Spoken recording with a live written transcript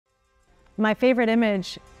My favorite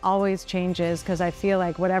image always changes because I feel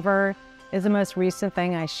like whatever is the most recent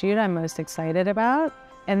thing I shoot, I'm most excited about.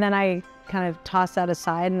 And then I kind of toss that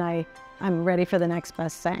aside and I'm ready for the next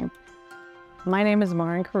best thing. My name is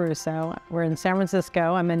Maren Caruso. We're in San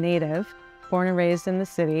Francisco. I'm a native, born and raised in the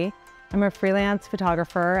city. I'm a freelance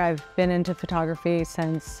photographer. I've been into photography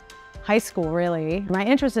since high school, really. My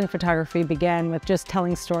interest in photography began with just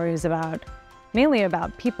telling stories mainly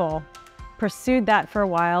about people. Pursued that for a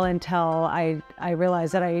while until I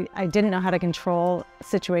realized that I didn't know how to control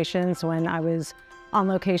situations when I was on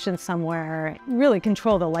location somewhere, really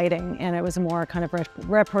control the lighting, and it was more kind of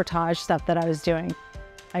reportage stuff that I was doing.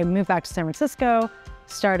 I moved back to San Francisco,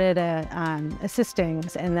 started assisting,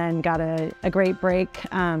 and then got a great break,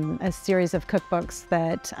 a series of cookbooks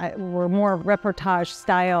that were more reportage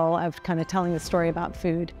style of kind of telling the story about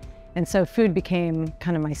food. And so food became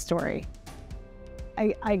kind of my story.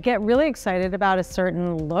 I get really excited about a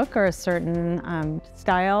certain look or a certain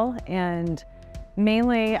style, and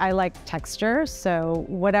mainly I like texture. So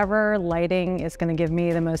whatever lighting is going to give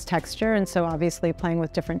me the most texture, and so obviously playing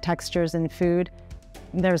with different textures in food.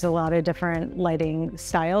 There's a lot of different lighting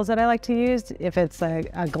styles that I like to use. If it's a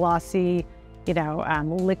glossy,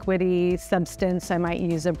 liquidy substance, I might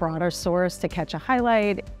use a broader source to catch a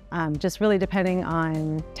highlight, just really depending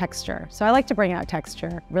on texture. So I like to bring out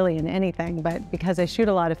texture really in anything, but because I shoot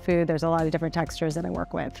a lot of food, there's a lot of different textures that I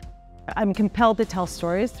work with. I'm compelled to tell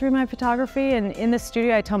stories through my photography, and in the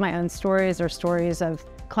studio I tell my own stories or stories of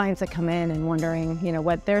clients that come in and wondering,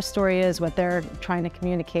 what their story is, what they're trying to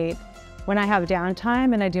communicate. When I have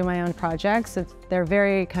downtime and I do my own projects, they're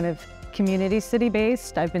very kind of community city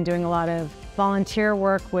based. I've been doing a lot of volunteer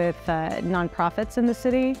work with nonprofits in the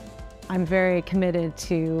city. I'm very committed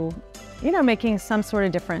to, making some sort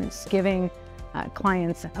of difference, giving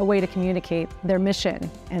clients a way to communicate their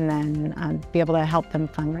mission and then be able to help them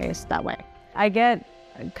fundraise that way. I get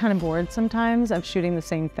kind of bored sometimes of shooting the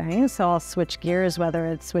same thing, so I'll switch gears, whether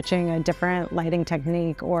it's switching a different lighting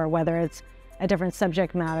technique or whether it's a different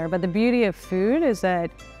subject matter. But the beauty of food is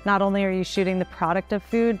that not only are you shooting the product of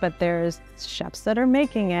food, but there's chefs that are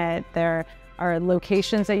making it. There are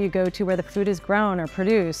locations that you go to where the food is grown or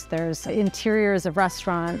produced. There's interiors of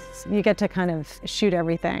restaurants. You get to kind of shoot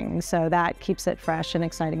everything. So that keeps it fresh and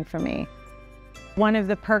exciting for me. One of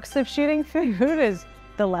the perks of shooting food is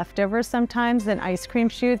the leftovers sometimes. In ice cream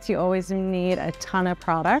shoots, you always need a ton of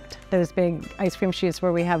product. Those big ice cream shoots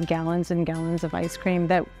where we have gallons and gallons of ice cream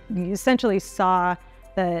that you essentially saw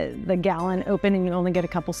the gallon open and you only get a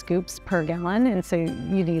couple scoops per gallon. And so you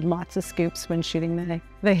need lots of scoops when shooting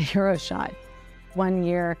the hero shot. One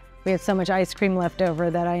year, we had so much ice cream left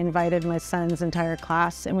over that I invited my son's entire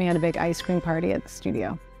class and we had a big ice cream party at the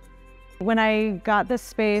studio. When I got this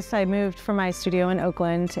space, I moved from my studio in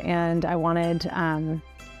Oakland and I wanted a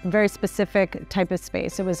very specific type of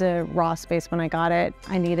space. It was a raw space when I got it.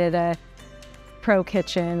 I needed a pro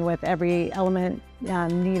kitchen with every element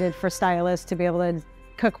needed for stylists to be able to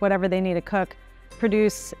cook whatever they need to cook,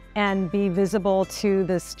 produce, and be visible to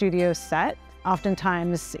the studio set.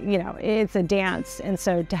 Oftentimes, it's a dance, and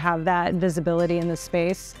so to have that visibility in the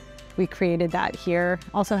space, we created that here.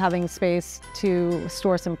 Also having space to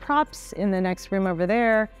store some props in the next room over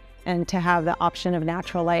there and to have the option of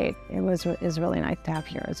natural light is really nice to have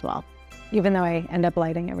here as well, even though I end up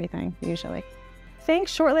lighting everything usually. I think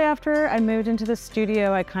shortly after I moved into the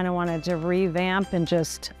studio, I kind of wanted to revamp and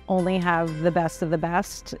just only have the best of the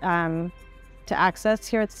best to access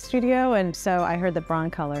here at the studio. And so I heard that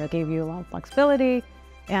Broncolor gave you a lot of flexibility.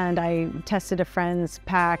 And I tested a friend's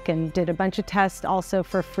pack and did a bunch of tests also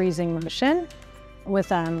for freezing motion.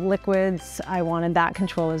 With liquids, I wanted that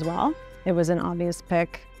control as well. It was an obvious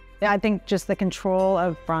pick. I think just the control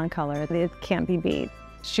of Broncolor, it can't be beat.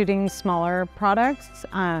 Shooting smaller products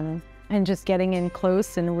and just getting in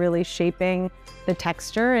close and really shaping the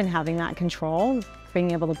texture and having that control,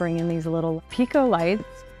 being able to bring in these little pico lights,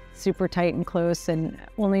 super tight and close and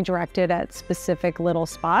only directed at specific little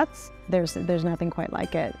spots. There's nothing quite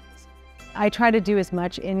like it. I try to do as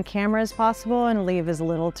much in camera as possible and leave as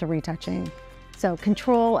little to retouching. So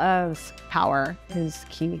control of power is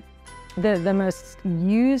key. The most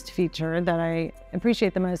used feature that I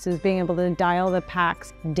appreciate the most is being able to dial the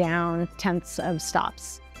packs down tenths of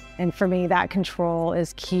stops. And for me, that control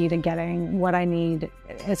is key to getting what I need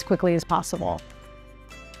as quickly as possible.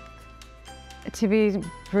 To be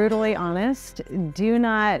brutally honest, do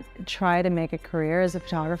not try to make a career as a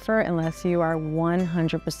photographer unless you are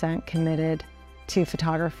 100% committed to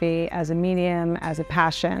photography as a medium, as a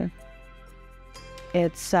passion.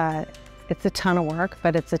 It's a ton of work,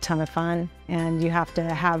 but it's a ton of fun, and you have to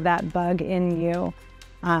have that bug in you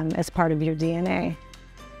as part of your DNA.